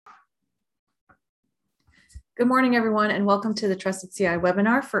Good morning, everyone, and welcome to the Trusted CI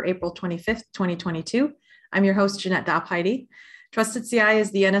webinar for April 25th, 2022. I'm your host, Jeanette Dopheide. Trusted CI is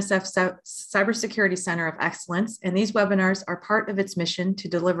the NSF Cybersecurity Center of Excellence, and these webinars are part of its mission to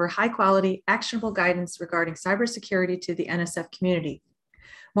deliver high-quality, actionable guidance regarding cybersecurity to the NSF community.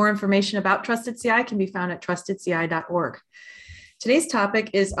 More information about Trusted CI can be found at trustedci.org. Today's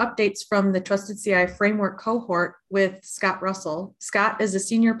topic is updates from the Trusted CI Framework cohort with Scott Russell. Scott is a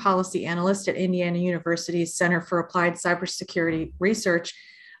senior policy analyst at Indiana University's Center for Applied Cybersecurity Research,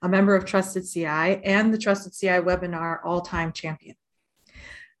 a member of Trusted CI, and the Trusted CI webinar all-time champion.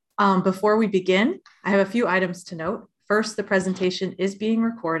 Before we begin, I have a few items to note. First, the presentation is being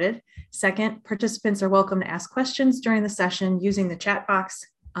recorded. Second, participants are welcome to ask questions during the session using the chat box.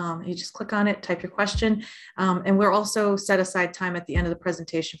 You just click on it, type your question, and we'll also set aside time at the end of the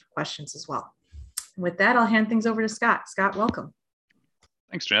presentation for questions as well. With that, I'll hand things over to Scott. Scott, welcome.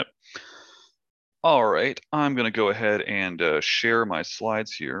 Thanks, Jeanette. All right, I'm going to go ahead and share my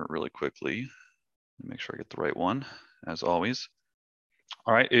slides here really quickly. Make sure I get the right one, as always.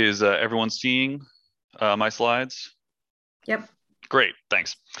 All right, is everyone seeing my slides? Yep. Great,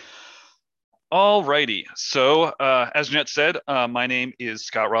 thanks. All righty, so as Jeanette said, my name is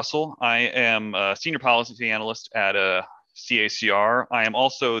Scott Russell. I am a senior policy analyst at CACR. I am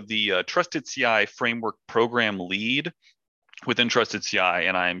also the Trusted CI Framework Program Lead within Trusted CI,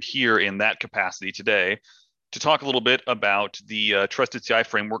 and I'm here in that capacity today to talk a little bit about the Trusted CI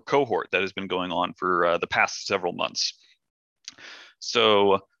Framework cohort that has been going on for the past several months.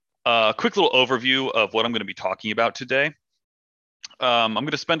 So a quick little overview of what I'm going to be talking about today. I'm going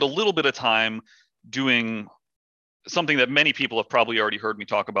to spend a little bit of time doing something that many people have probably already heard me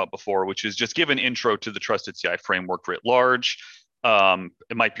talk about before, which is just give an intro to the Trusted CI framework writ large.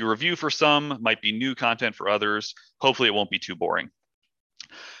 It might be a review for some, might be new content for others. Hopefully it won't be too boring.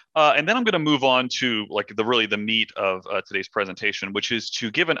 And then I'm going to move on to the meat of today's presentation, which is to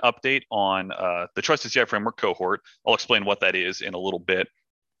give an update on the Trusted CI framework cohort. I'll explain what that is in a little bit,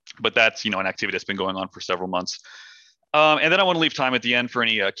 but that's an activity that's been going on for several months. And then I want to leave time at the end for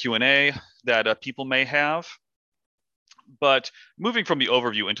any Q&A that people may have. But moving from the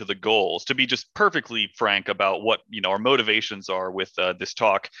overview into the goals, to be just perfectly frank about what our motivations are with this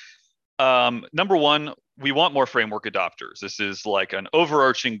talk. Number one, we want more framework adopters. This is like an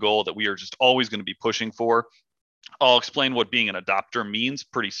overarching goal that we are just always going to be pushing for. I'll explain what being an adopter means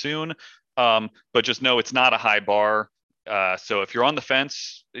pretty soon, but just know it's not a high bar. So if you're on the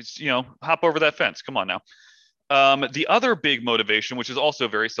fence, it's hop over that fence. Come on now. The other big motivation, which is also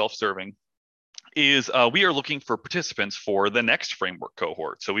very self-serving, is we are looking for participants for the next framework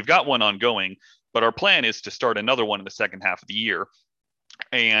cohort. So we've got one ongoing, but our plan is to start another one in the second half of the year.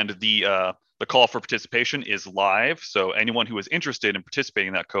 And the call for participation is live. So anyone who is interested in participating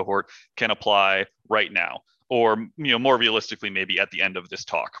in that cohort can apply right now, or more realistically, maybe at the end of this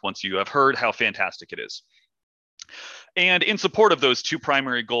talk, once you have heard how fantastic it is. And in support of those two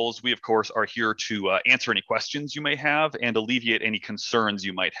primary goals, we, of course, are here to answer any questions you may have and alleviate any concerns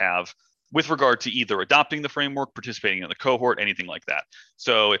you might have with regard to either adopting the framework, participating in the cohort, anything like that.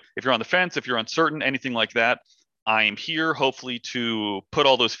 So if you're on the fence, if you're uncertain, anything like that, I am here hopefully to put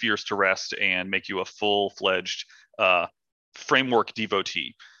all those fears to rest and make you a full-fledged framework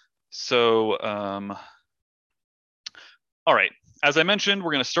devotee. So, all right. As I mentioned,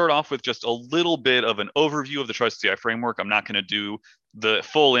 we're going to start off with just a little bit of an overview of the Trusted CI framework. I'm not going to do the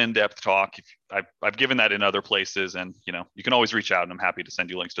full in-depth talk. I've given that in other places, and you can always reach out, and I'm happy to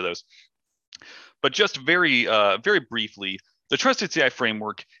send you links to those. But just very briefly, the Trusted CI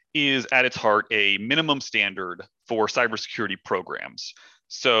framework is at its heart a minimum standard for cybersecurity programs.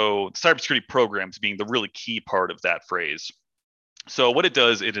 So cybersecurity programs being the really key part of that phrase. So what it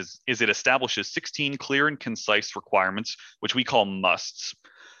does is it establishes 16 clear and concise requirements, which we call musts.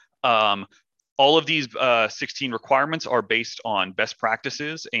 All of these 16 requirements are based on best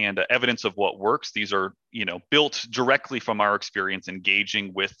practices and evidence of what works. These are built directly from our experience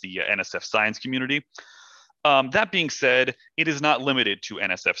engaging with the NSF science community. That being said, it is not limited to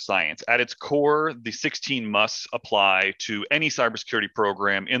NSF science. At its core, the 16 musts apply to any cybersecurity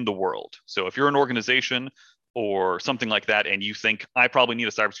program in the world. So if you're an organization or something like that, and you think I probably need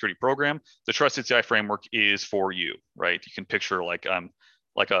a cybersecurity program, the Trusted CI framework is for you, right? You can picture like a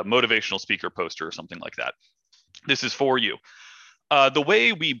motivational speaker poster or something like that. This is for you. The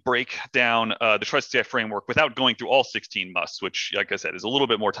way we break down the Trusted CI framework without going through all 16 musts, which, like I said, is a little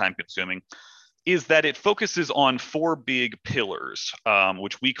bit more time consuming, is that it focuses on four big pillars,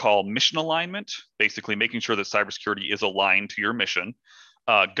 which we call mission alignment, basically making sure that cybersecurity is aligned to your mission.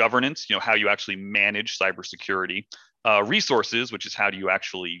 Governance, how you actually manage cybersecurity. resources, which is how do you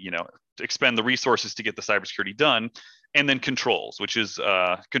actually, expend the resources to get the cybersecurity done, and then controls, which is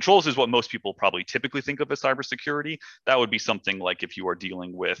controls is what most people probably typically think of as cybersecurity. That would be something like if you are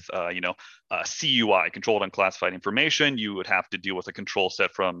dealing with, CUI, controlled unclassified information, you would have to deal with a control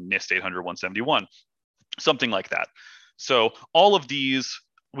set from NIST 800-171, something like that. So all of these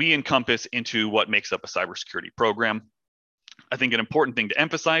we encompass into what makes up a cybersecurity program. I think an important thing to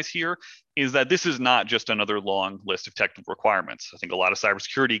emphasize here is that this is not just another long list of technical requirements. I think a lot of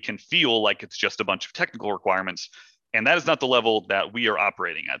cybersecurity can feel like it's just a bunch of technical requirements, and that is not the level that we are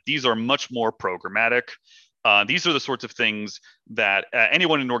operating at. These are much more programmatic. These are the sorts of things that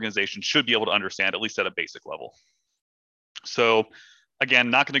anyone in an organization should be able to understand, at least at a basic level. So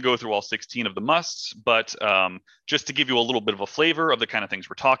again, not going to go through all 16 of the musts, but just to give you a little bit of a flavor of the kind of things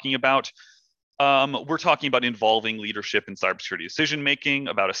we're talking about. We're talking about involving leadership in cybersecurity decision-making,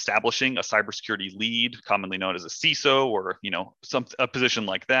 about establishing a cybersecurity lead, commonly known as a CISO, or a position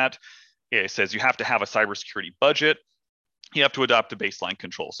like that. It says you have to have a cybersecurity budget. You have to adopt a baseline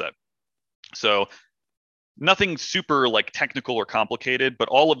control set. So nothing super like technical or complicated, but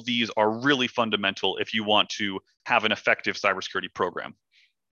all of these are really fundamental if you want to have an effective cybersecurity program.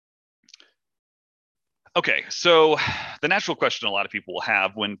 Okay, so the natural question a lot of people will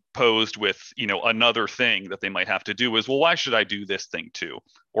have when posed with, another thing that they might have to do is, well, why should I do this thing too?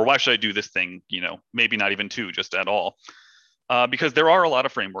 Or why should I do this thing, maybe not even two, just at all? Because there are a lot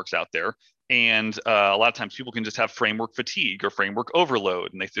of frameworks out there. And a lot of times people can just have framework fatigue or framework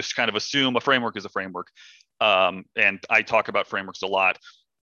overload, and they just kind of assume a framework is a framework. And I talk about frameworks a lot.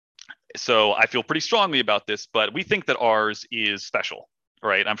 So I feel pretty strongly about this, but we think that ours is special.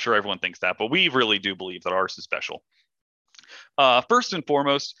 Right? I'm sure everyone thinks that, but we really do believe that ours is special. First and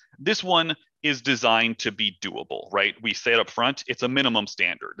foremost, this one is designed to be doable, right? We say it up front, it's a minimum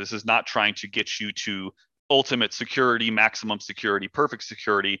standard. This is not trying to get you to ultimate security, maximum security, perfect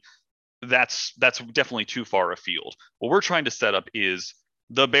security. That's definitely too far afield. What we're trying to set up is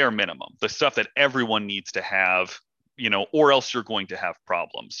the bare minimum, the stuff that everyone needs to have, or else you're going to have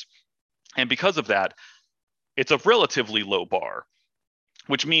problems. And because of that, it's a relatively low bar,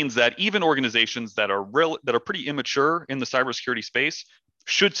 which means that even organizations that are pretty immature in the cybersecurity space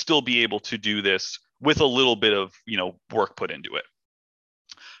should still be able to do this with a little bit of work put into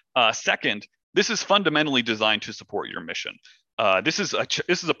it. Second, this is fundamentally designed to support your mission. This is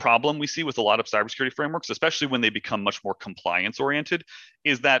a problem we see with a lot of cybersecurity frameworks, especially when they become much more compliance oriented,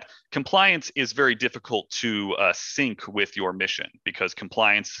 is that compliance is very difficult to sync with your mission, because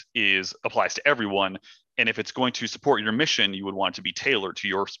compliance applies to everyone. And if it's going to support your mission, you would want it to be tailored to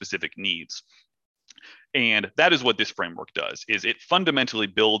your specific needs. And that is what this framework does, is it fundamentally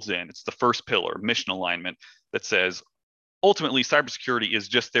builds in, it's the first pillar, mission alignment, that says, ultimately, cybersecurity is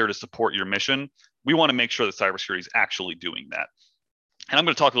just there to support your mission. We want to make sure that cybersecurity is actually doing that. And I'm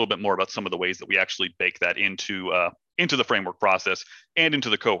going to talk a little bit more about some of the ways that we actually bake that into the framework process and into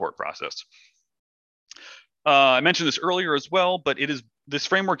the cohort process. I mentioned this earlier as well, but this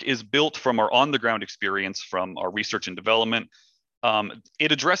framework is built from our on-the-ground experience, from our research and development.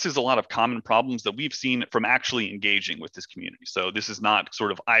 It addresses a lot of common problems that we've seen from actually engaging with this community. So this is not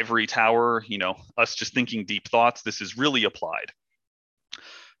sort of ivory tower, us just thinking deep thoughts. This is really applied.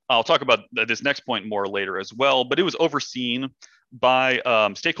 I'll talk about this next point more later as well, but it was overseen by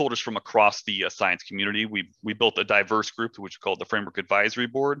stakeholders from across the science community. We built a diverse group, which we called the Framework Advisory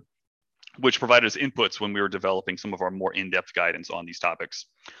Board, which provided us inputs when we were developing some of our more in-depth guidance on these topics.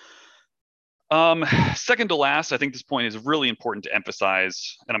 Second to last, I think this point is really important to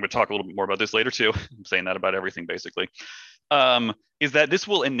emphasize, and I'm going to talk a little bit more about this later too. I'm saying that about everything basically, is that this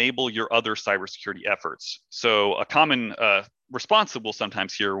will enable your other cybersecurity efforts. So a common response that we'll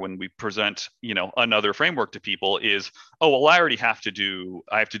sometimes hear when we present, another framework to people is, oh, well, I have to do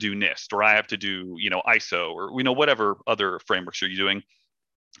NIST, or I have to do, ISO, or whatever other frameworks you're doing.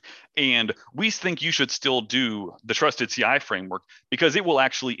 And we think you should still do the Trusted CI framework because it will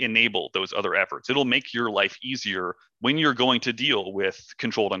actually enable those other efforts. It'll make your life easier when you're going to deal with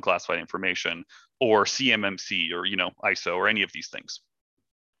controlled unclassified information, or CMMC, or ISO, or any of these things.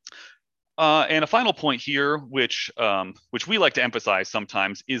 And a final point here, which we like to emphasize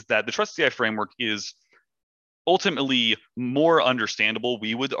sometimes, is that the Trusted CI framework is ultimately more understandable,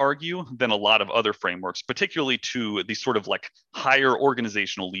 we would argue, than a lot of other frameworks, particularly to these sort of like higher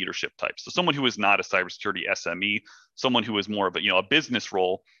organizational leadership types. So someone who is not a cybersecurity SME, someone who is more of a business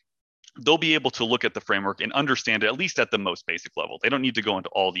role, they'll be able to look at the framework and understand it, at least at the most basic level. They don't need to go into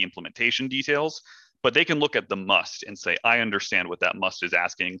all the implementation details, but they can look at the must and say, I understand what that must is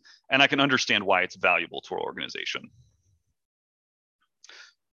asking, and I can understand why it's valuable to our organization.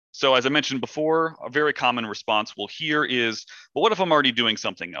 So as I mentioned before, a very common response we'll hear is, well, what if I'm already doing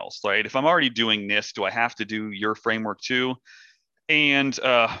something else, right? If I'm already doing NIST, do I have to do your framework too? And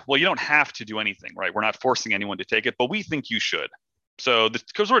well, you don't have to do anything, right? We're not forcing anyone to take it, but we think you should. So there's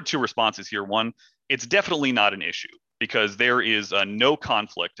sort of two responses here. One, it's definitely not an issue because there is no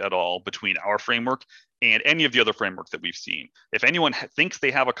conflict at all between our framework and any of the other frameworks that we've seen. If anyone thinks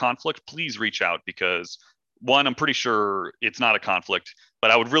they have a conflict, please reach out because one, I'm pretty sure it's not a conflict, but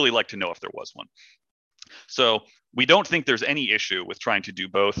I would really like to know if there was one. So we don't think there's any issue with trying to do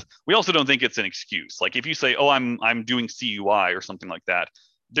both. We also don't think it's an excuse. Like if you say, oh, I'm doing CUI or something like that,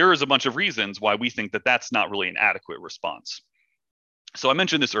 there is a bunch of reasons why we think that that's not really an adequate response. So I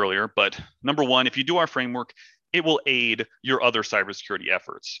mentioned this earlier, but number one, if you do our framework, it will aid your other cybersecurity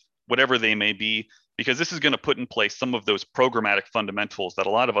efforts, whatever they may be, because this is going to put in place some of those programmatic fundamentals that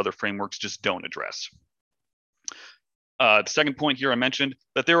a lot of other frameworks just don't address. The second point here, I mentioned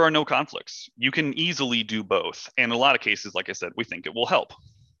that there are no conflicts. You can easily do both. And in a lot of cases, like I said, we think it will help.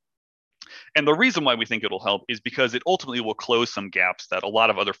 And the reason why we think it'll help is because it ultimately will close some gaps that a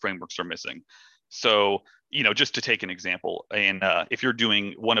lot of other frameworks are missing. So, just to take an example, and if you're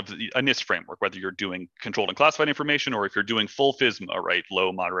doing one of a NIST framework, whether you're doing controlled and classified information or if you're doing full FISMA, right,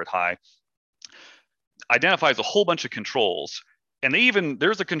 low, moderate, high, identifies a whole bunch of controls. And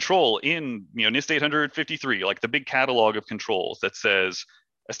there's a control in NIST 853, like the big catalog of controls that says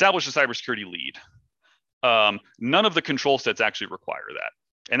establish a cybersecurity lead. None of the control sets actually require that.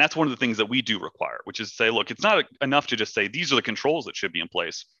 And that's one of the things that we do require, which is to say, look, it's not enough to just say these are the controls that should be in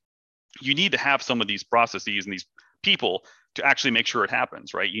place. You need to have some of these processes and these people to actually make sure it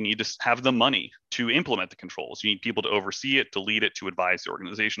happens, right? You need to have the money to implement the controls. You need people to oversee it, to lead it, to advise the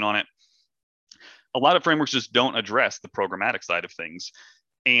organization on it. A lot of frameworks just don't address the programmatic side of things,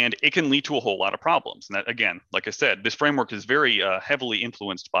 and it can lead to a whole lot of problems. And that, again, like I said, this framework is very heavily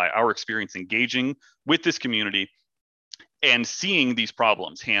influenced by our experience engaging with this community and seeing these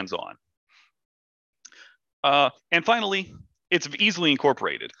problems hands-on. And finally, it's easily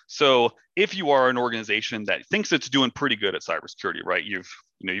incorporated. So if you are an organization that thinks it's doing pretty good at cybersecurity, right? You've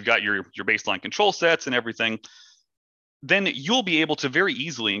got your baseline control sets and everything, then you'll be able to very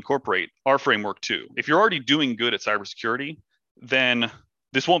easily incorporate our framework too. If you're already doing good at cybersecurity, then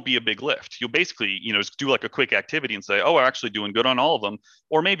this won't be a big lift. You'll basically, just do like a quick activity and say, oh, we're actually doing good on all of them,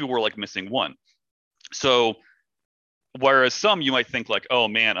 or maybe we're like missing one. So whereas some you might think like, oh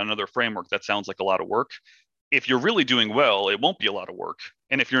man, another framework, that sounds like a lot of work. If you're really doing well, it won't be a lot of work.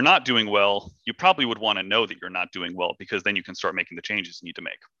 And if you're not doing well, you probably would want to know that you're not doing well because then you can start making the changes you need to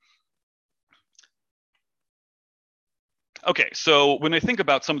make. Okay, so when I think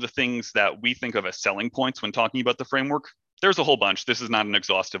about some of the things that we think of as selling points when talking about the framework, there's a whole bunch. This is not an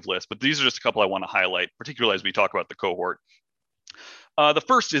exhaustive list, but these are just a couple I want to highlight, particularly as we talk about the cohort. The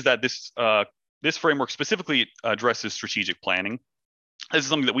first is that this framework specifically addresses strategic planning. This is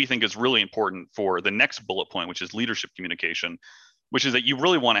something that we think is really important for the next bullet point, which is leadership communication, which is that you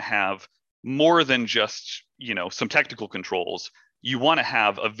really want to have more than just some technical controls. You want to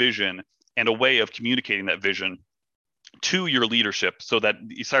have a vision and a way of communicating that vision to your leadership so that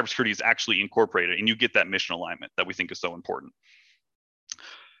cybersecurity is actually incorporated and you get that mission alignment that we think is so important.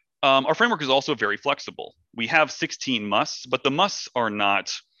 Our framework is also very flexible. We have 16 musts, but the musts are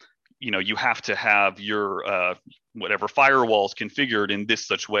not, you have to have your whatever firewalls configured in this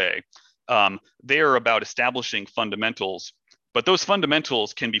such way. They are about establishing fundamentals, but those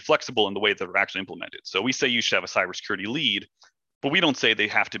fundamentals can be flexible in the way that they're actually implemented. So we say you should have a cybersecurity lead, but we don't say they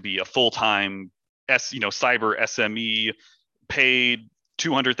have to be a full-time cyber SME paid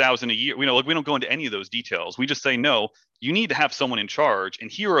 $200,000 a year. We don't go into any of those details. We just say, no, you need to have someone in charge, and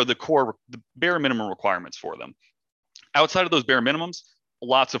here are the bare minimum requirements for them. Outside of those bare minimums,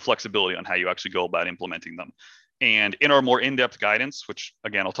 lots of flexibility on how you actually go about implementing them. And in our more in-depth guidance, which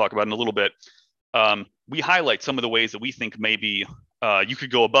again, I'll talk about in a little bit, we highlight some of the ways that we think maybe you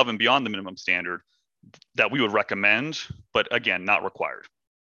could go above and beyond the minimum standard that we would recommend, but again, not required.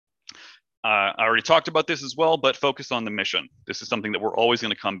 I already talked about this as well, but focus on the mission. This is something that we're always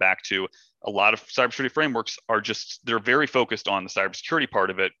going to come back to. A lot of cybersecurity frameworks they're very focused on the cybersecurity part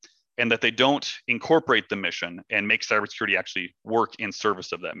of it, and that they don't incorporate the mission and make cybersecurity actually work in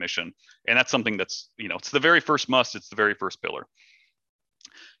service of that mission. And that's something that's, it's the very first must, it's the very first pillar.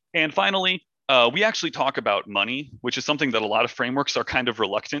 And finally, we actually talk about money, which is something that a lot of frameworks are kind of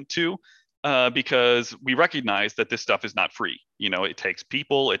reluctant to. Because we recognize that this stuff is not free. It takes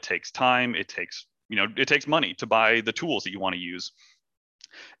people, it takes time, it takes money to buy the tools that you want to use.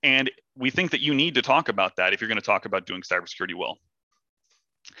 And we think that you need to talk about that if you're going to talk about doing cybersecurity well.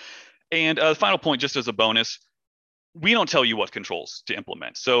 And the final point, just as a bonus, we don't tell you what controls to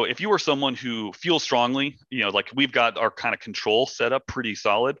implement. So if you are someone who feels strongly, like we've got our kind of control set up pretty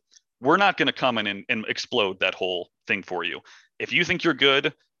solid, we're not going to come in and explode that whole thing for you. If you think you're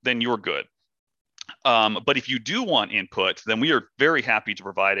good, then you're good. But if you do want input, then we are very happy to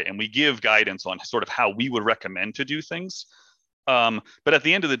provide it, and we give guidance on sort of how we would recommend to do things. But at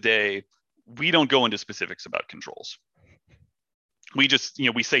the end of the day, we don't go into specifics about controls. We just,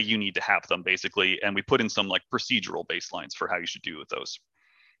 we say you need to have them basically, and we put in some like procedural baselines for how you should do with those.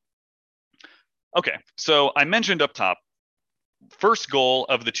 Okay, so I mentioned up top, first goal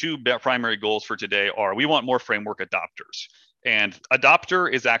of the two primary goals for today are we want more framework adopters. And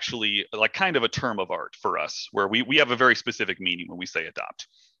adopter is actually like kind of a term of art for us, where we have a very specific meaning when we say adopt.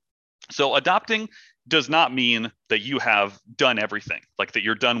 So adopting does not mean that you have done everything, like that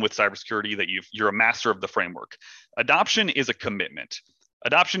you're done with cybersecurity, that you're a master of the framework. Adoption is a commitment.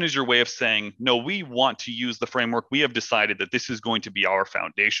 Adoption is your way of saying, no, we want to use the framework. We have decided that this is going to be our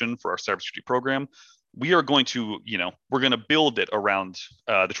foundation for our cybersecurity program. We are going to, we're going to build it around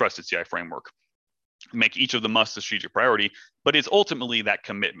the Trusted CI framework, make each of the musts a strategic priority, but it's ultimately that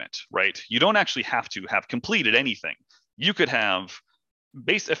commitment, right? You don't actually have to have completed anything. You could have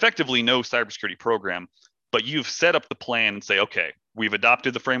effectively no cybersecurity program, but you've set up the plan and say, okay, we've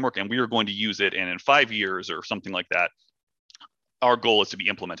adopted the framework and we are going to use it. And in 5 years or something like that, our goal is to be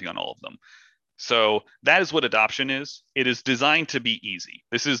implementing on all of them. So that is what adoption is. It is designed to be easy.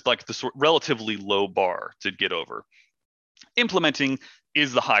 This is like the relatively low bar to get over. Implementing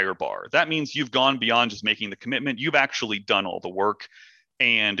is the higher bar. That means you've gone beyond just making the commitment. You've actually done all the work,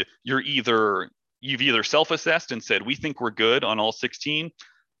 and you've either self-assessed and said, we think we're good on all 16,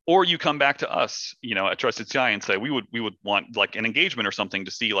 or you come back to us, at Trusted CI and say, we would want like an engagement or something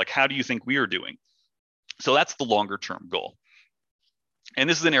to see like, how do you think we are doing? So that's the longer term goal. And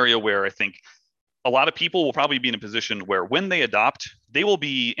this is an area where I think a lot of people will probably be in a position where when they adopt, they will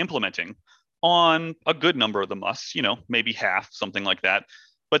be implementing on a good number of the musts, maybe half, something like that.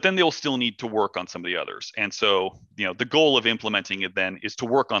 But then they'll still need to work on some of the others. And so, the goal of implementing it then is to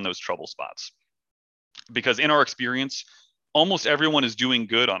work on those trouble spots. Because in our experience, almost everyone is doing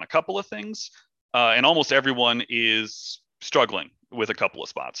good on a couple of things, and almost everyone is struggling with a couple of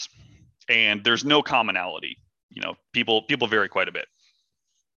spots. And there's no commonality. People vary quite a bit.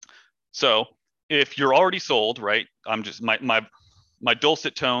 So if you're already sold, right, I'm just my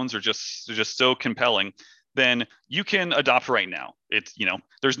dulcet tones are just so compelling, then you can adopt right now. It's,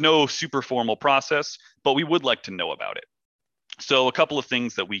 there's no super formal process, but we would like to know about it. So a couple of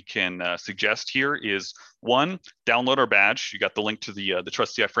things that we can suggest here is, one, download our badge. You got the link to the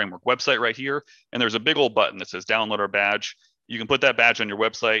Trusted CI Framework website right here, and there's a big old button that says download our badge. You can put that badge on your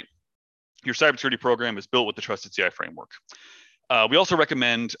website. Your cybersecurity program is built with the Trusted CI Framework. We also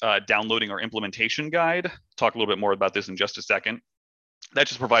recommend downloading our implementation guide. Talk a little bit more about this in just a second. That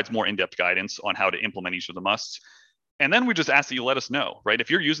just provides more in-depth guidance on how to implement each of the musts. And then we just ask that you let us know, right? If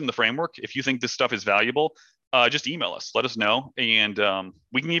you're using the framework, if you think this stuff is valuable, just email us, let us know. And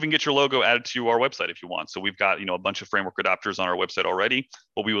we can even get your logo added to our website if you want. So we've got, a bunch of framework adopters on our website already,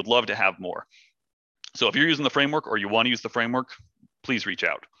 but we would love to have more. So if you're using the framework or you want to use the framework, please reach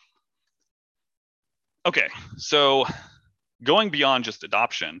out. Okay, so going beyond just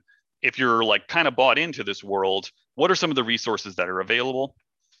adoption, if you're like kind of bought into this world, what are some of the resources that are available?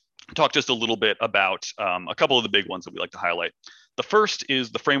 Talk just a little bit about a couple of the big ones that we like to highlight. The first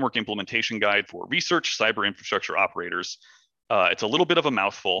is the Framework Implementation Guide for Research Cyber Infrastructure Operators. It's a little bit of a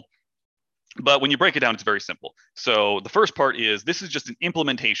mouthful, but when you break it down, it's very simple. So the first part is, this is just an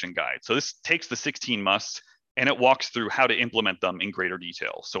implementation guide. So this takes the 16 musts and it walks through how to implement them in greater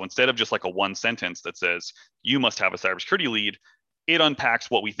detail. So instead of just like a one sentence that says, you must have a cybersecurity lead, it unpacks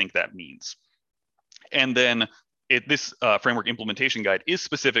what we think that means. And then this framework implementation guide is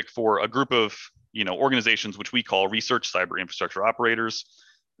specific for a group of organizations which we call research cyber infrastructure operators.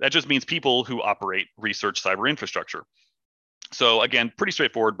 That just means people who operate research cyber infrastructure. So again, pretty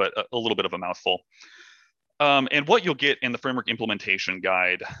straightforward, but a little bit of a mouthful. And what you'll get in the framework implementation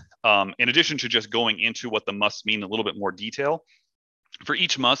guide, in addition to just going into what the musts mean in a little bit more detail, for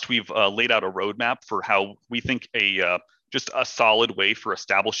each must, we've laid out a roadmap for how we think just a solid way for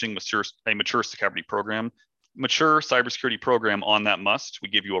establishing a mature cybersecurity program on that must. We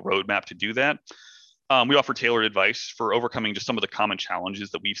give you a roadmap to do that. We offer tailored advice for overcoming just some of the common challenges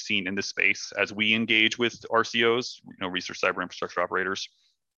that we've seen in this space as we engage with RCOs, research cyber infrastructure operators.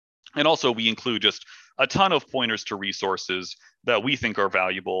 And also we include just a ton of pointers to resources that we think are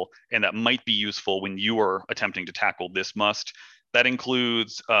valuable and that might be useful when you are attempting to tackle this must. That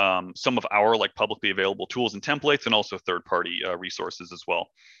includes some of our publicly available tools and templates, and also third-party resources as well.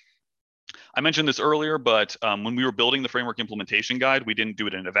 I mentioned this earlier, but when we were building the framework implementation guide, we didn't do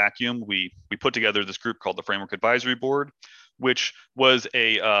it in a vacuum. We put together this group called the Framework Advisory Board, which was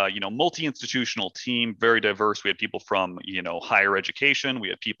a multi-institutional team, very diverse. We had people from higher education, we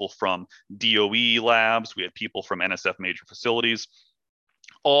had people from DOE labs, we had people from NSF major facilities,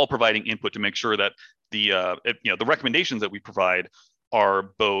 all providing input to make sure that the recommendations that we provide are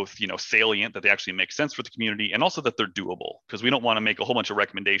both salient, that they actually make sense for the community, and also that they're doable, because we don't want to make a whole bunch of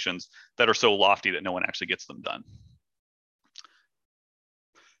recommendations that are so lofty that no one actually gets them done.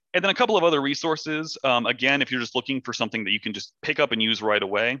 And then a couple of other resources. Again, if you're just looking for something that you can just pick up and use right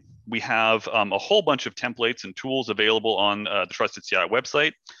away, we have a whole bunch of templates and tools available on the Trusted CI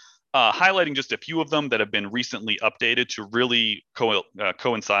website, highlighting just a few of them that have been recently updated to really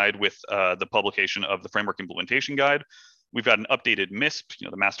coincide with the publication of the Framework Implementation Guide. We've got an updated MISP,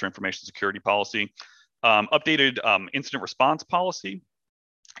 the Master Information Security Policy, updated incident response policy,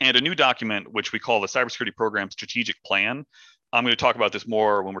 and a new document, which we call the Cybersecurity Program Strategic Plan. I'm going to talk about this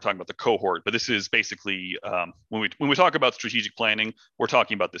more when we're talking about the cohort, but this is basically, when we talk about strategic planning, we're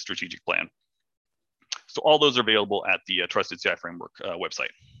talking about the strategic plan. So all those are available at the Trusted CI Framework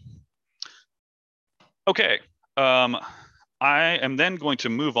website. Okay. I am then going to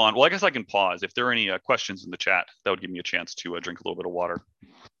move on. Well, I guess I can pause. If there are any questions in the chat, that would give me a chance to drink a little bit of water.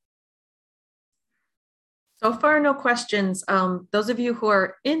 So far, no questions. Those of you who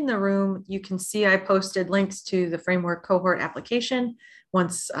are in the room, you can see I posted links to the framework cohort application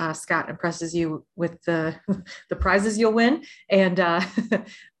once Scott impresses you with the prizes you'll win, and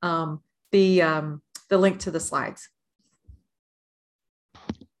the link to the slides.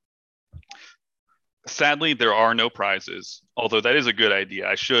 Sadly, there are no prizes, although that is a good idea.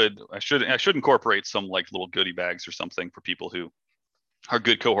 I should incorporate some little goodie bags or something for people who are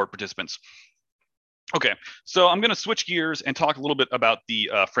good cohort participants. Okay, so I'm going to switch gears and talk a little bit about the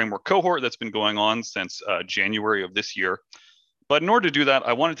framework cohort that's been going on since January of this year. But in order to do that,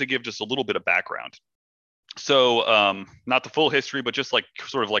 I wanted to give just a little bit of background. So not the full history, but just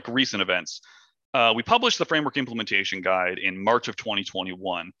sort of recent events. We published the Framework Implementation Guide in March of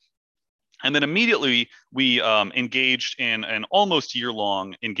 2021. And then immediately we engaged in an almost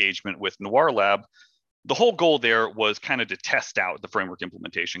year-long engagement with Noir Lab. The whole goal there was kind of to test out the Framework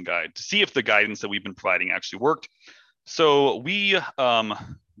Implementation Guide to see if the guidance that we've been providing actually worked. So we went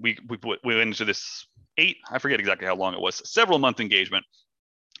into this I forget exactly how long it was, several-month engagement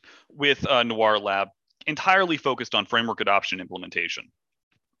with Noir Lab, entirely focused on framework adoption implementation.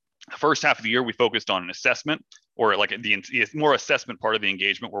 The first half of the year, we focused on an assessment, or the more assessment part of the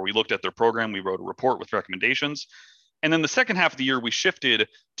engagement, where we looked at their program, we wrote a report with recommendations. And then the second half of the year, we shifted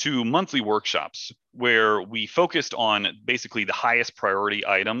to monthly workshops, where we focused on basically the highest priority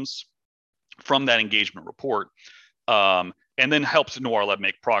items from that engagement report, and then helped Noir Lab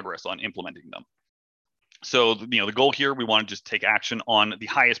make progress on implementing them. So the goal here, we want to just take action on the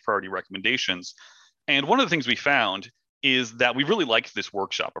highest priority recommendations. And one of the things we found is that we really liked this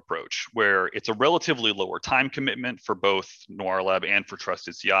workshop approach, where it's a relatively lower time commitment for both Noir Lab and for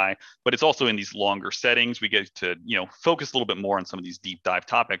Trusted CI, but it's also in these longer settings. We get to focus a little bit more on some of these deep dive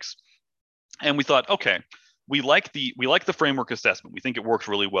topics. And we thought, okay, we like the framework assessment. We think it works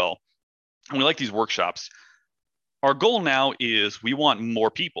really well, and we like these workshops. Our goal now is we want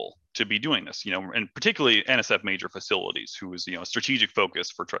more people to be doing this, and particularly NSF major facilities, who is a strategic focus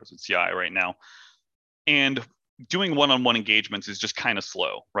for Trusted CI right now. And doing one-on-one engagements is just kind of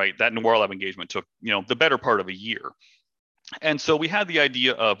slow, right? That Noir Lab engagement took, the better part of a year. And so we had the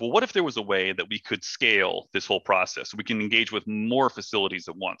idea of, well, what if there was a way that we could scale this whole process so we can engage with more facilities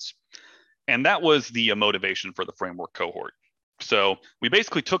at once? And that was the motivation for the framework cohort. So we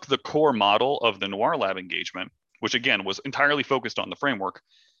basically took the core model of the Noir Lab engagement, which again was entirely focused on the framework,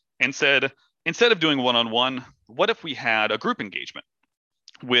 and said, instead of doing one-on-one, what if we had a group engagement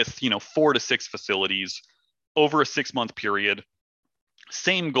with 4 to 6 facilities over a 6-month period?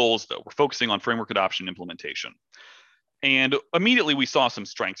 Same goals though. We're focusing on framework adoption implementation. And immediately we saw some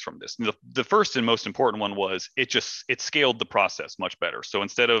strengths from this. The first and most important one was it scaled the process much better. So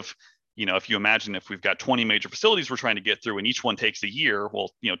instead of, if you imagine if we've got 20 major facilities we're trying to get through and each one takes a year, well,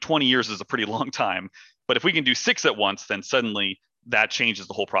 20 years is a pretty long time. But if we can do 6 at once, then suddenly that changes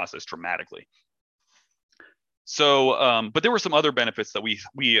the whole process dramatically. So, but there were some other benefits that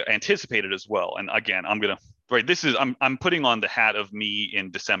we anticipated as well. And again, I'm putting on the hat of me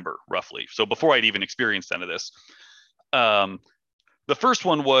in December, roughly. So before I'd even experienced any of this, the first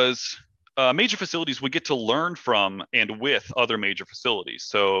one was major facilities would get to learn from and with other major facilities.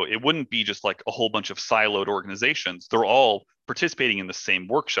 So it wouldn't be just like a whole bunch of siloed organizations. They're all participating in the same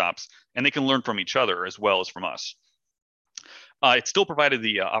workshops, and they can learn from each other as well as from us. It still provided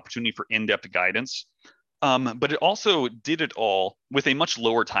the opportunity for in-depth guidance, but it also did it all with a much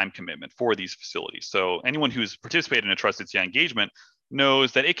lower time commitment for these facilities. So anyone who's participated in a Trusted CI engagement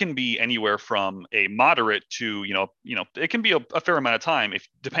knows that it can be anywhere from a moderate to, it can be a fair amount of time, if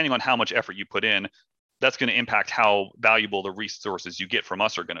depending on how much effort you put in. That's going to impact how valuable the resources you get from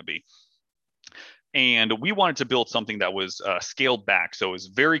us are going to be. And we wanted to build something that was scaled back, so it was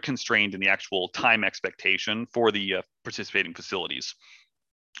very constrained in the actual time expectation for the participating facilities.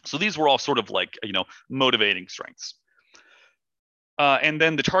 So these were all sort of like, motivating strengths. And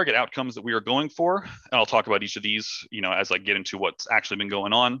then the target outcomes that we are going for, and I'll talk about each of these, as I get into what's actually been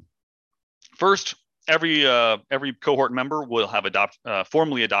going on. First, every cohort member will have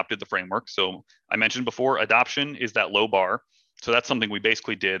formally adopted the framework. So I mentioned before, adoption is that low bar. So that's something we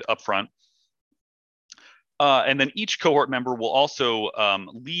basically did upfront. And then each cohort member will also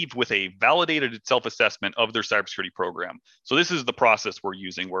leave with a validated self-assessment of their cybersecurity program. So this is the process we're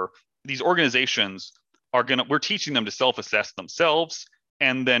using, where these organizations we're teaching them to self-assess themselves,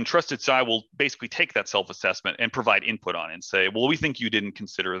 and then Trusted CI will basically take that self-assessment and provide input on it and say, well, we think you didn't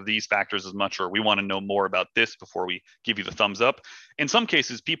consider these factors as much, or we want to know more about this before we give you the thumbs up. In some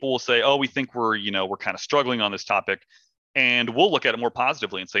cases, people will say, oh, we think we're kind of struggling on this topic. And we'll look at it more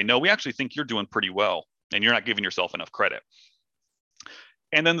positively and say, no, we actually think you're doing pretty well, and you're not giving yourself enough credit.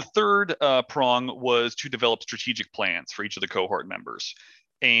 And then the third prong was to develop strategic plans for each of the cohort members.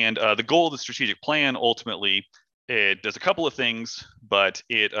 And the goal of the strategic plan, ultimately, it does a couple of things, but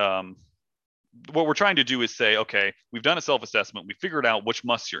what we're trying to do is say, okay, we've done a self-assessment, we figured out which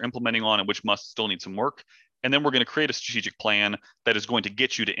musts you're implementing on and which musts still need some work, and then we're going to create a strategic plan that is going to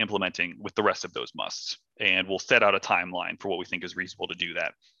get you to implementing with the rest of those musts. And we'll set out a timeline for what we think is reasonable to do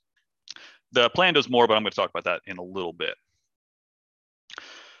that. The plan does more, but I'm going to talk about that in a little bit.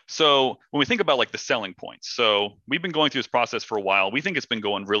 So when we think about like the selling points, so we've been going through this process for a while. We think it's been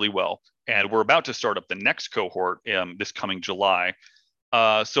going really well, and we're about to start up the next cohort this coming July.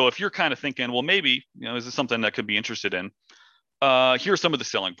 So if you're kind of thinking, well, maybe, is this something that could be interested in? Here are some of the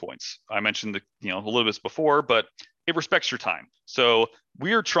selling points. I mentioned a little bit before, but it respects your time. So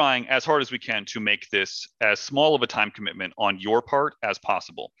we're trying as hard as we can to make this as small of a time commitment on your part as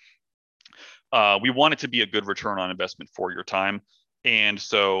possible. We want it to be a good return on investment for your time. And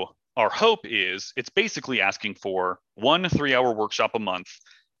so our hope is it's basically asking for 1 3-hour workshop a month,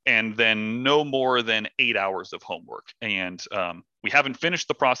 and then no more than 8 hours of homework. And we haven't finished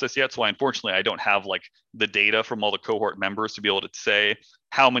the process yet, so unfortunately I don't have like the data from all the cohort members to be able to say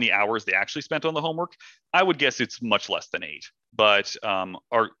how many hours they actually spent on the homework. I would guess it's much less than 8, but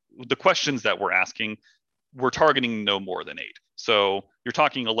the questions that we're asking, we're targeting no more than 8. So you're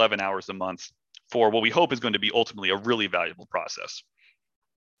talking 11 hours a month for what we hope is going to be ultimately a really valuable process.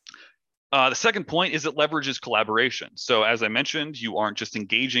 The second point is it leverages collaboration. So as I mentioned, you aren't just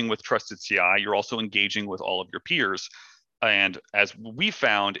engaging with Trusted CI, you're also engaging with all of your peers. And as we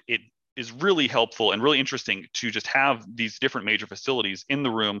found, it is really helpful and really interesting to just have these different major facilities in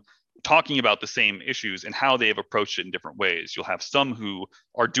the room talking about the same issues and how they have approached it in different ways. You'll have some who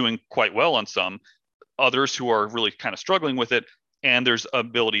are doing quite well on some, others who are really kind of struggling with it. And there's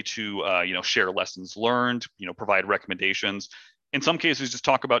ability to share lessons learned, provide recommendations. In some cases, just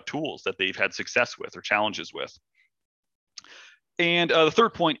talk about tools that they've had success with or challenges with. And the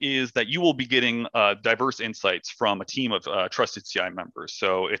third point is that you will be getting diverse insights from a team of Trusted CI members.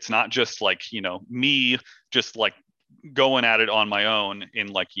 So it's not just like, me just like going at it on my own in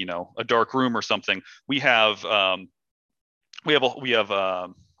like, a dark room or something. We have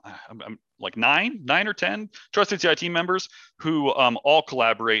like nine or 10 Trusted CI team members who all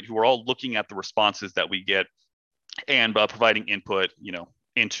collaborate, who are all looking at the responses that we get and providing input,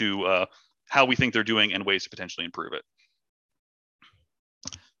 into how we think they're doing and ways to potentially improve it.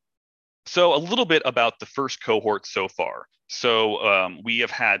 So a little bit about the first cohort so far. So we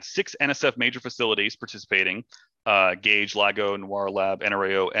have had 6 NSF major facilities participating: Gage, LAGO, Noir Lab,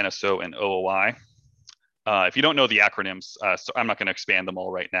 NRAO, NSO, and OOI. If you don't know the acronyms, so I'm not going to expand them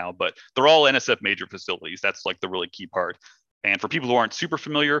all right now, but they're all NSF major facilities. That's like the really key part. And for people who aren't super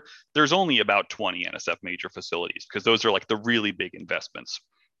familiar, there's only about 20 NSF major facilities because those are like the really big investments.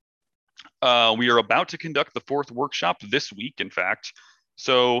 We are about to conduct the 4th workshop this week, in fact.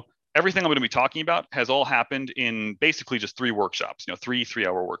 So everything I'm going to be talking about has all happened in basically just 3 workshops, 3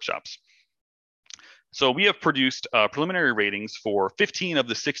 3-hour workshops. So we have produced preliminary ratings for 15 of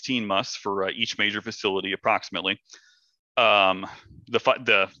the 16 musts for each major facility, approximately. The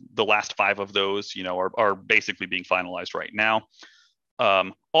last 5 of those, are basically being finalized right now.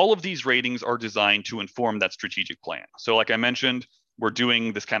 All of these ratings are designed to inform that strategic plan. So like I mentioned, we're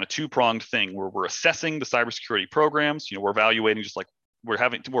doing this kind of two-pronged thing where we're assessing the cybersecurity programs. We're evaluating just like we're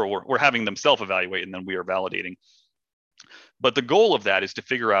having them self-evaluate, and then we are validating. But the goal of that is to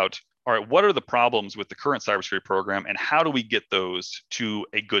figure out, all right, what are the problems with the current cybersecurity program, and how do we get those to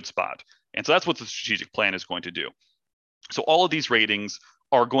a good spot? And so that's what the strategic plan is going to do. So all of these ratings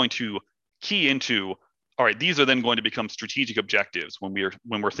are going to key into, all right, these are then going to become strategic objectives when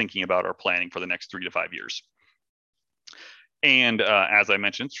we're thinking about our planning for the next 3 to 5 years. And as I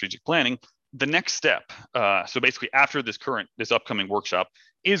mentioned, strategic planning, the next step, so basically after this upcoming workshop,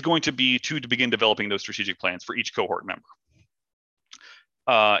 is going to be to begin developing those strategic plans for each cohort member.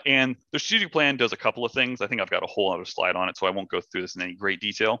 And the strategic plan does a couple of things. I think I've got a whole other slide on it, so I won't go through this in any great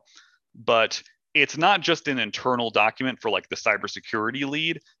detail. But it's not just an internal document for like the cybersecurity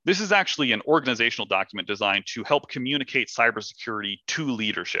lead. This is actually an organizational document designed to help communicate cybersecurity to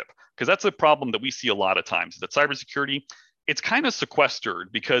leadership, because that's a problem that we see a lot of times, that cybersecurity, it's kind of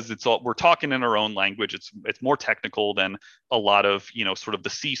sequestered because we're talking in our own language. It's more technical than a lot of, sort of the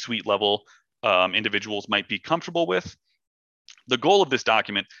C-suite level individuals might be comfortable with. The goal of this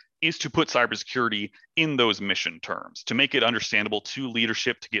document is to put cybersecurity in those mission terms, to make it understandable to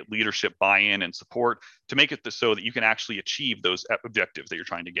leadership, to get leadership buy-in and support, to make it so that you can actually achieve those objectives that you're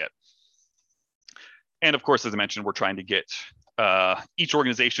trying to get. And of course, as I mentioned, we're trying to get each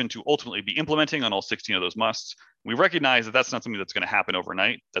organization to ultimately be implementing on all 16 of those musts. We recognize that that's not something that's going to happen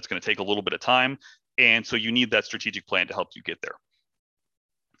overnight. That's going to take a little bit of time. And so you need that strategic plan to help you get there.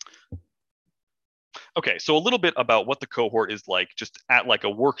 Okay, so a little bit about what the cohort is like, just at like a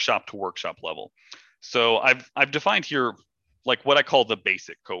workshop to workshop level. So I've defined here like what I call the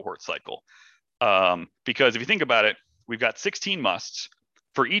basic cohort cycle, because if you think about it, we've got 16 musts.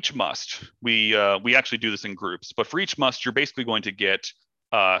 For each must, we actually do this in groups, but for each must, you're basically going to get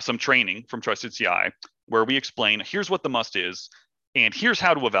some training from Trusted CI, where we explain here's what the must is, and here's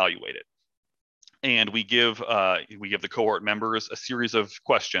how to evaluate it. And we give the cohort members a series of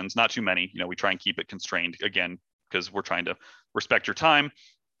questions, not too many. We try and keep it constrained, again, because we're trying to respect your time.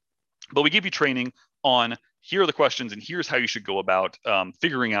 But we give you training on here are the questions, and here's how you should go about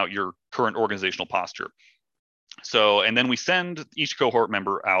figuring out your current organizational posture. So, and then we send each cohort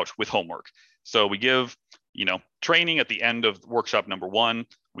member out with homework. So we give, training at the end of workshop number 1.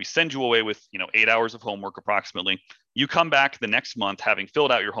 We send you away with, 8 hours of homework approximately. You come back the next month having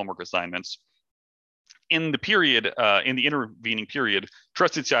filled out your homework assignments. In the period, in the intervening period,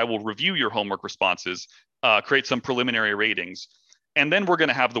 Trusted CI will review your homework responses, create some preliminary ratings, and then we're going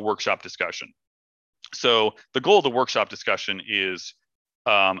to have the workshop discussion. So the goal of the workshop discussion is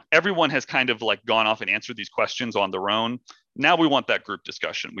everyone has kind of like gone off and answered these questions on their own. Now we want that group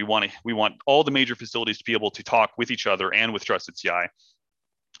discussion. We want all the major facilities to be able to talk with each other and with Trusted CI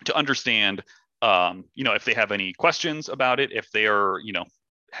to understand, if they have any questions about it, if they are,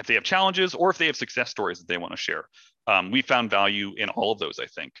 if they have challenges, or if they have success stories that they want to share. We found value in all of those, I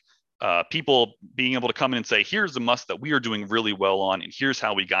think. People being able to come in and say, here's the must that we are doing really well on, and here's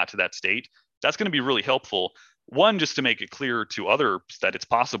how we got to that state. That's going to be really helpful. One, just to make it clear to others that it's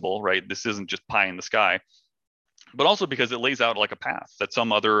possible, right? This isn't just pie in the sky, but also because it lays out like a path that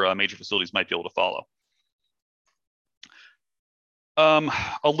some other major facilities might be able to follow.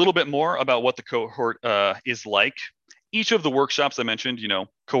 A little bit more about what the cohort is like. Each of the workshops I mentioned,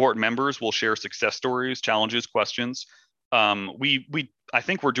 cohort members will share success stories, challenges, questions. I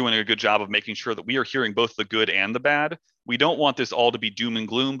think we're doing a good job of making sure that we are hearing both the good and the bad. We don't want this all to be doom and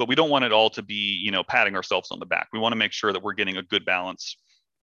gloom, but we don't want it all to be, patting ourselves on the back. We want to make sure that we're getting a good balance.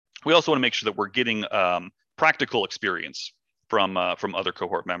 We also want to make sure that we're getting practical experience from other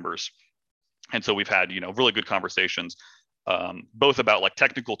cohort members. And so we've had, really good conversations, both about like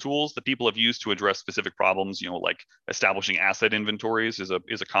technical tools that people have used to address specific problems, like establishing asset inventories is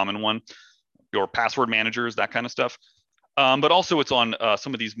a common one, or password managers, that kind of stuff. But also it's on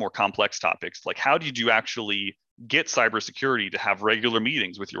some of these more complex topics, like how did you actually get cybersecurity to have regular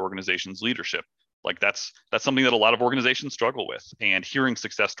meetings with your organization's leadership? Like that's something that a lot of organizations struggle with, and hearing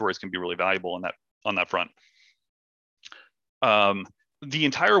success stories can be really valuable on that front. The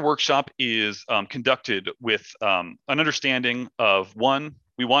entire workshop is conducted with an understanding of, one,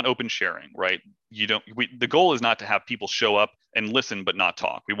 we want open sharing, right? The goal is not to have people show up and listen but not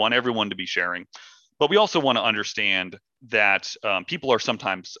talk. We want everyone to be sharing, but we also want to understand that people are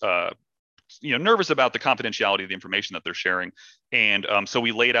sometimes nervous about the confidentiality of the information that they're sharing. And so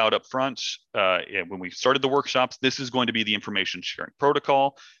we laid out up front when we started the workshops, this is going to be the information sharing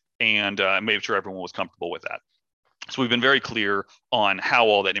protocol, and made sure everyone was comfortable with that. So we've been very clear on how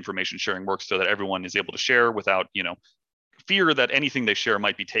all that information sharing works so that everyone is able to share without, fear that anything they share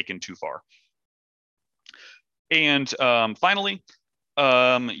might be taken too far. And finally,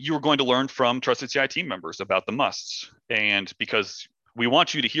 You are going to learn from Trusted CI team members about the musts. And because we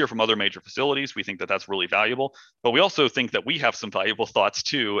want you to hear from other major facilities, we think that that's really valuable. But we also think that we have some valuable thoughts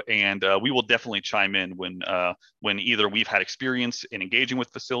too, and we will definitely chime in when either we've had experience in engaging with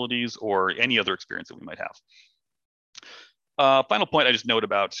facilities or any other experience that we might have. Final point I just note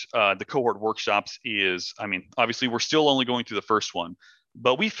about the cohort workshops is, I mean, obviously we're still only going through the first one,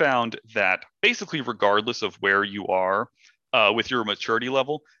 but we found that basically regardless of where you are with your maturity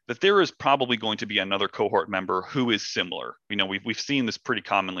level, that there is probably going to be another cohort member who is similar. You know, we've seen this pretty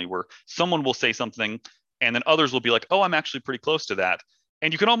commonly where someone will say something and then others will be like, oh, I'm actually pretty close to that.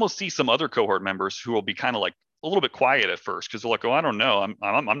 And you can almost see some other cohort members who will be kind of like a little bit quiet at first because they're like, oh, I don't know,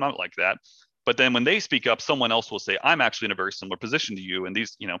 I'm not like that. But then when they speak up, someone else will say, I'm actually in a very similar position to you. And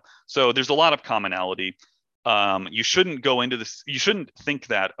these, you know, so there's a lot of commonality. You shouldn't go into this. You shouldn't think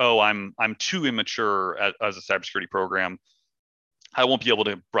that, oh, I'm too immature as a cybersecurity program. I won't be able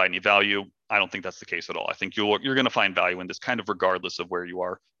to provide any value. I don't think that's the case at all. I think you're going to find value in this kind of regardless of where you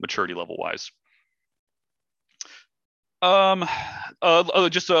are maturity level wise.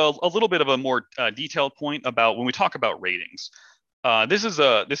 Just a little bit of a more detailed point about when we talk about ratings. This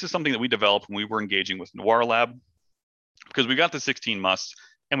is something that we developed when we were engaging with Noir Lab, because we got the 16 musts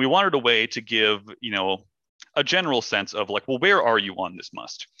and we wanted a way to give, you know, a general sense of like, well, where are you on this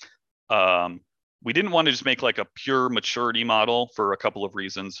must? We didn't want to just make like a pure maturity model for a couple of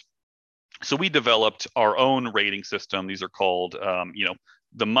reasons. So we developed our own rating system. These are called, you know,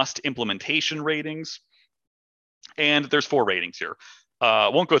 the must implementation ratings. And there's 4 ratings here.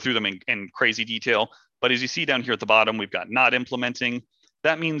 Won't go through them in crazy detail, but as you see down here at the bottom, we've got not implementing.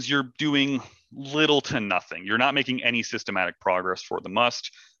 That means you're doing little to nothing. You're not making any systematic progress for the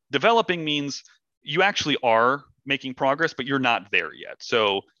must. Developing means you actually are making progress, but you're not there yet.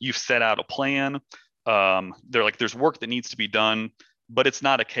 So you've set out a plan. There's work that needs to be done, but it's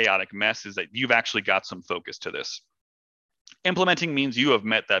not a chaotic mess, is that you've actually got some focus to this. Implementing means you have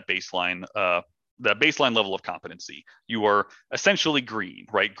met that baseline level of competency. You are essentially green,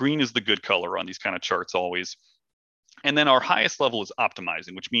 right? Green is the good color on these kind of charts always. And then our highest level is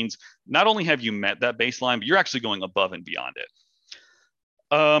optimizing, which means not only have you met that baseline, but you're actually going above and beyond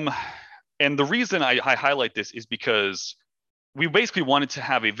it. And the reason I highlight this is because we basically wanted to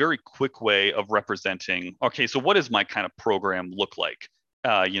have a very quick way of representing, okay, so what does my kind of program look like?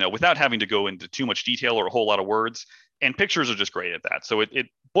 You know, without having to go into too much detail or a whole lot of words. And pictures are just great at that. So it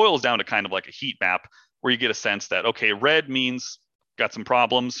boils down to kind of like a heat map where you get a sense that, okay, red means got some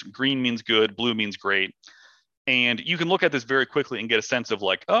problems, green means good, blue means great. And you can look at this very quickly and get a sense of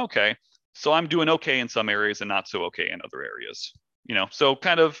like, oh, okay, so I'm doing okay in some areas and not so okay in other areas. You know, so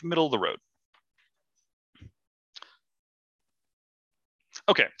kind of middle of the road.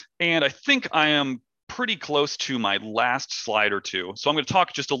 Okay, and I think I am pretty close to my last slide or two. So I'm going to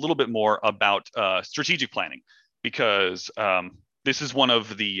talk just a little bit more about strategic planning, because this is one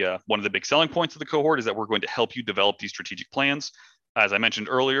of the big selling points of the cohort, is that we're going to help you develop these strategic plans. As I mentioned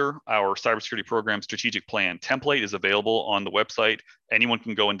earlier, our cybersecurity program strategic plan template is available on the website. Anyone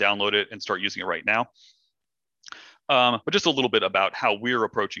can go and download it and start using it right now. But just a little bit about how we're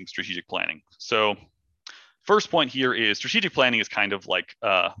approaching strategic planning. So first point here is strategic planning is kind of like,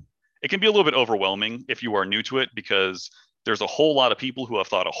 it can be a little bit overwhelming if you are new to it, because there's a whole lot of people who have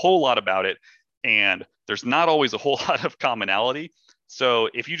thought a whole lot about it, and there's not always a whole lot of commonality. So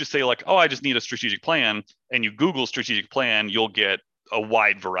if you just say like, oh, I just need a strategic plan, and you Google strategic plan, you'll get a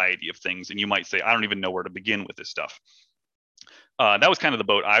wide variety of things. And you might say, I don't even know where to begin with this stuff. That was kind of the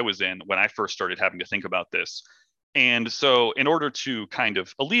boat I was in when I first started having to think about this. And so in order to kind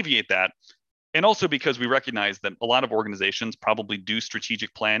of alleviate that, and also because we recognize that a lot of organizations probably do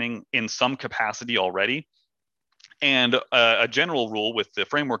strategic planning in some capacity already. And a general rule with the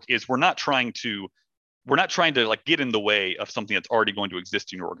framework is we're not trying to like get in the way of something that's already going to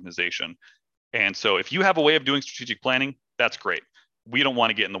exist in your organization. And so if you have a way of doing strategic planning, that's great. We don't want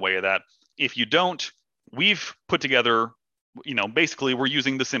to get in the way of that. If you don't, we've put together, you know, basically we're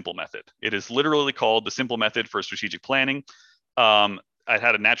using the simple method. It is literally called the simple method for strategic planning. I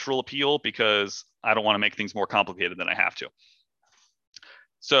had a natural appeal because I don't want to make things more complicated than I have to.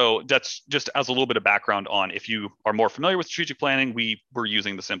 So that's just as a little bit of background on, if you are more familiar with strategic planning, we're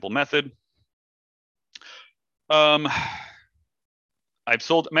using the simple method. I've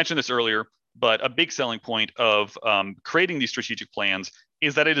mentioned this earlier, but a big selling point of creating these strategic plans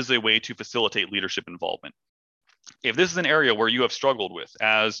is that it is a way to facilitate leadership involvement. If this is an area where you have struggled with,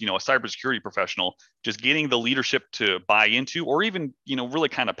 as you know, a cybersecurity professional, just getting the leadership to buy into, or even, you know, really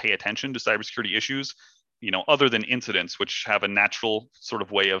kind of pay attention to cybersecurity issues, you know, other than incidents, which have a natural sort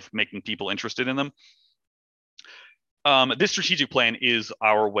of way of making people interested in them. This strategic plan is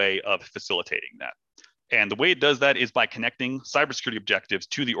our way of facilitating that. And the way it does that is by connecting cybersecurity objectives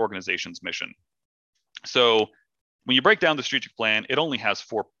to the organization's mission. So when you break down the strategic plan, it only has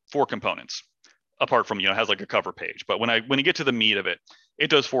four components, apart from, it has like a cover page. But when you get to the meat of it, it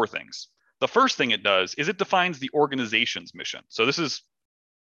does four things. The first thing it does is it defines the organization's mission. So this is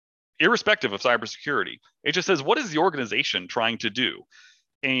irrespective of cybersecurity. It just says, what is the organization trying to do?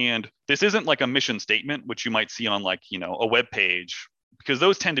 And this isn't like a mission statement, which you might see on like, a web page, because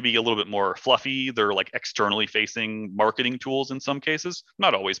those tend to be a little bit more fluffy. They're like externally facing marketing tools in some cases,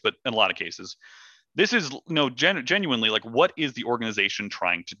 not always, but in a lot of cases. This is genuinely like, what is the organization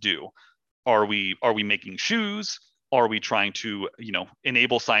trying to do? Are we making shoes? Are we trying to,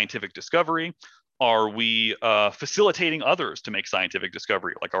 enable scientific discovery? Are we facilitating others to make scientific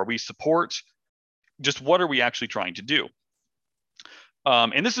discovery? Like, are we support? Just what are we actually trying to do?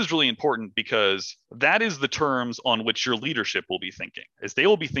 And this is really important because that is the terms on which your leadership will be thinking, is they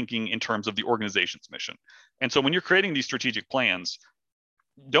will be thinking in terms of the organization's mission. And so when you're creating these strategic plans,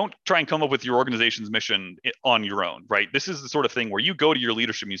 don't try and come up with your organization's mission on your own, right? This is the sort of thing where you go to your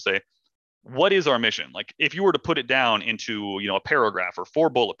leadership and you say, what is our mission? Like if you were to put it down into, a paragraph or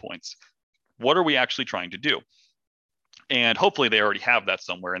 4 bullet points, what are we actually trying to do? And hopefully they already have that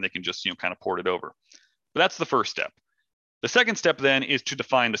somewhere and they can just, kind of port it over. But that's the first step. The second step then is to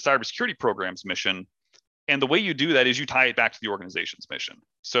define the cybersecurity program's mission. And the way you do that is you tie it back to the organization's mission.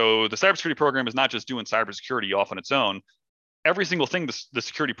 So the cybersecurity program is not just doing cybersecurity off on its own. Every single thing the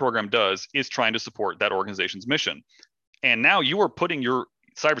security program does is trying to support that organization's mission. And now you are putting your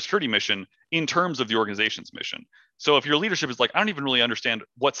cybersecurity mission in terms of the organization's mission. So if your leadership is like, I don't even really understand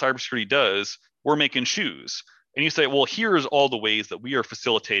what cybersecurity does, we're making shoes. And you say, well, here's all the ways that we are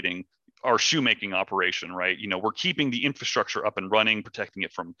facilitating our shoemaking operation, right? We're keeping the infrastructure up and running, protecting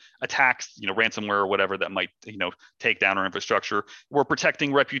it from attacks, ransomware or whatever that might, take down our infrastructure. We're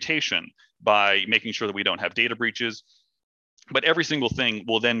protecting reputation by making sure that we don't have data breaches. But every single thing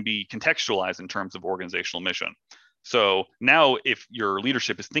will then be contextualized in terms of organizational mission. So now if your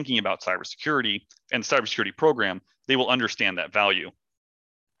leadership is thinking about cybersecurity and the cybersecurity program, they will understand that value.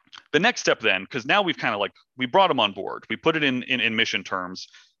 The next step then, because now we've kind of we brought them on board, we put it in mission terms,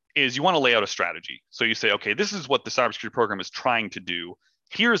 is you want to lay out a strategy. So you say, okay, this is what the cybersecurity program is trying to do.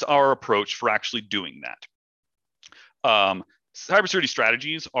 Here's our approach for actually doing that. Cybersecurity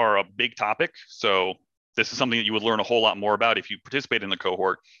strategies are a big topic. So this is something that you would learn a whole lot more about if you participate in the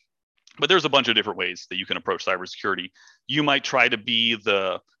cohort. But there's a bunch of different ways that you can approach cybersecurity. You might try to be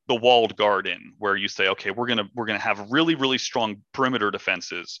the walled garden, where you say, okay, we're gonna have really, really strong perimeter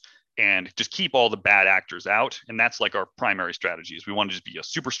defenses and just keep all the bad actors out. And that's like our primary strategy, is we want to just be a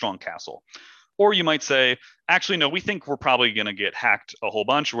super strong castle. Or you might say, actually, no, we think we're probably going to get hacked a whole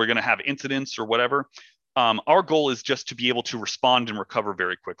bunch. We're going to have incidents or whatever. Our goal is just to be able to respond and recover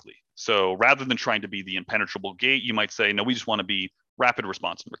very quickly. So rather than trying to be the impenetrable gate, you might say, no, we just want to be rapid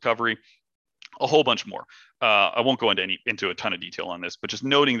response and recovery, a whole bunch more. I won't go into a ton of detail on this, but just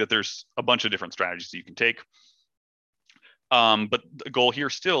noting that there's a bunch of different strategies that you can take. But the goal here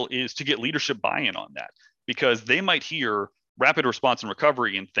still is to get leadership buy-in on that, because they might hear rapid response and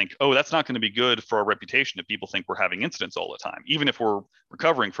recovery and think, oh, that's not going to be good for our reputation if people think we're having incidents all the time. Even if we're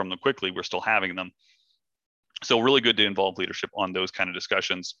recovering from them quickly, we're still having them. So really good to involve leadership on those kind of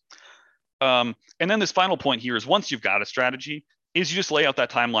discussions. And then this final point here is, once you've got a strategy, is you just lay out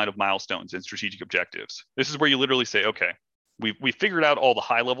that timeline of milestones and strategic objectives. This is where you literally say, okay, we've figured out all the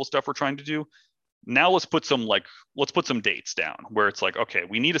high level stuff we're trying to do. Now let's put some dates down where it's like, okay,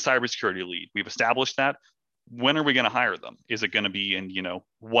 we need a cybersecurity lead. We've established that. When are we going to hire them? Is it going to be in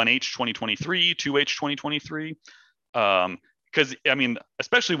 1H 2023, 2H 2023? Because I mean,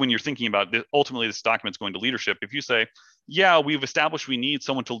 especially when you're thinking about this, ultimately this document's going to leadership. If you say, yeah, we've established we need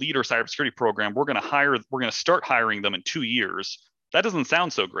someone to lead our cybersecurity program, we're going to start hiring them in 2 years. That doesn't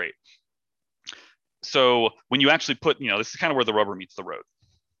sound so great. So when you actually put, this is kind of where the rubber meets the road.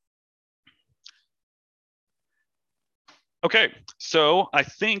 Okay, so I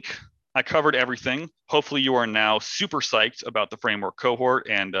think I covered everything. Hopefully you are now super psyched about the framework cohort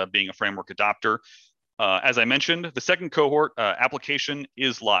and being a framework adopter. As I mentioned, the second cohort application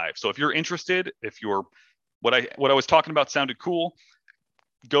is live. So if you're interested, if what I was talking about sounded cool,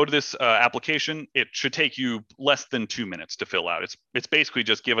 go to this application. It should take you less than 2 minutes to fill out. It's basically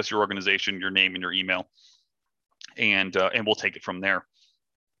just give us your organization, your name, and your email, and we'll take it from there.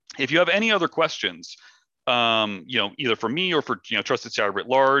 If you have any other questions, either for me or for Trusted CI writ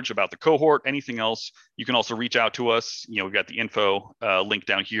large about the cohort, anything else, you can also reach out to us. We've got the info link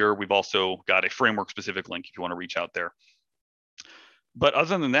down here. We've also got a framework specific link if you want to reach out there. But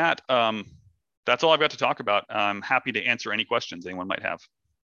other than that, That's all I've got to talk about. I'm happy to answer any questions anyone might have.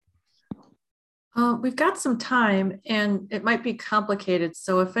 We've got some time and it might be complicated.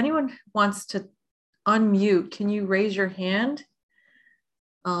 So if anyone wants to unmute, can you raise your hand?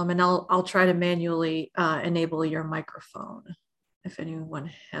 And I'll try to manually enable your microphone if anyone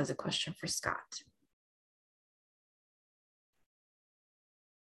has a question for Scott.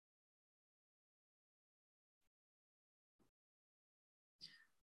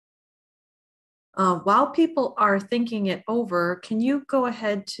 While people are thinking it over, can you go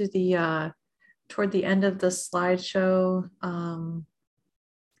ahead to the toward the end of the slideshow?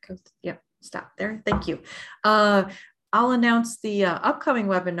 Yeah, stop there. Thank you. I'll announce the upcoming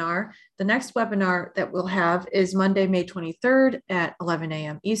webinar. The next webinar that we'll have is Monday, May 23rd at 11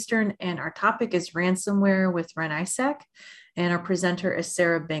 a.m. Eastern, and our topic is ransomware with Ren Isaac, and our presenter is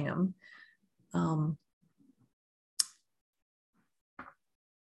Sarah Bingham. I'll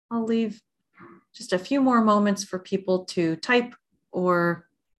leave just a few more moments for people to type or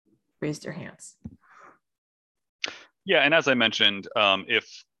raise their hands. Yeah, and as I mentioned,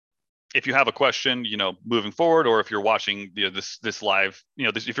 if you have a question, moving forward, or if you're watching this live,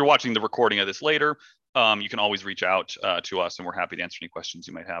 if you're watching the recording of this later, you can always reach out to us, and we're happy to answer any questions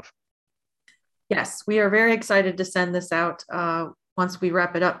you might have. Yes, we are very excited to send this out once we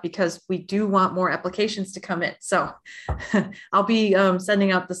wrap it up, because we do want more applications to come in. So I'll be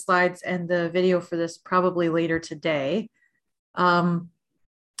sending out the slides and the video for this probably later today.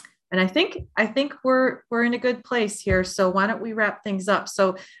 And I think we're in a good place here. So why don't we wrap things up?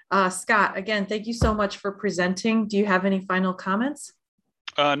 So Scott, again, thank you so much for presenting. Do you have any final comments?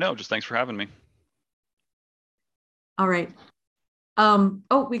 No, just thanks for having me. All right.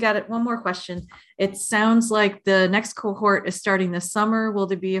 Oh, we got it. One more question. It sounds like the next cohort is starting this summer. Will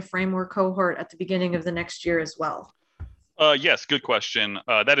there be a framework cohort at the beginning of the next year as well? Yes, good question.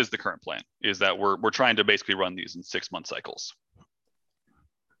 That is the current plan, is that we're trying to basically run these in 6-month cycles.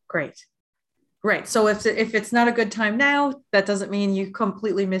 Great. Right. So if it's not a good time now, that doesn't mean you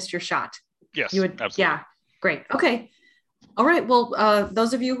completely missed your shot. Yes, you would, absolutely. Yeah, great. Okay. All right. Well,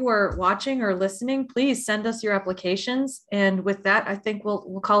 those of you who are watching or listening, please send us your applications. And with that, I think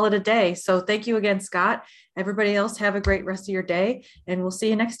we'll call it a day. So thank you again, Scott. Everybody else, have a great rest of your day, and we'll see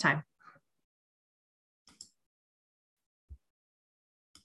you next time.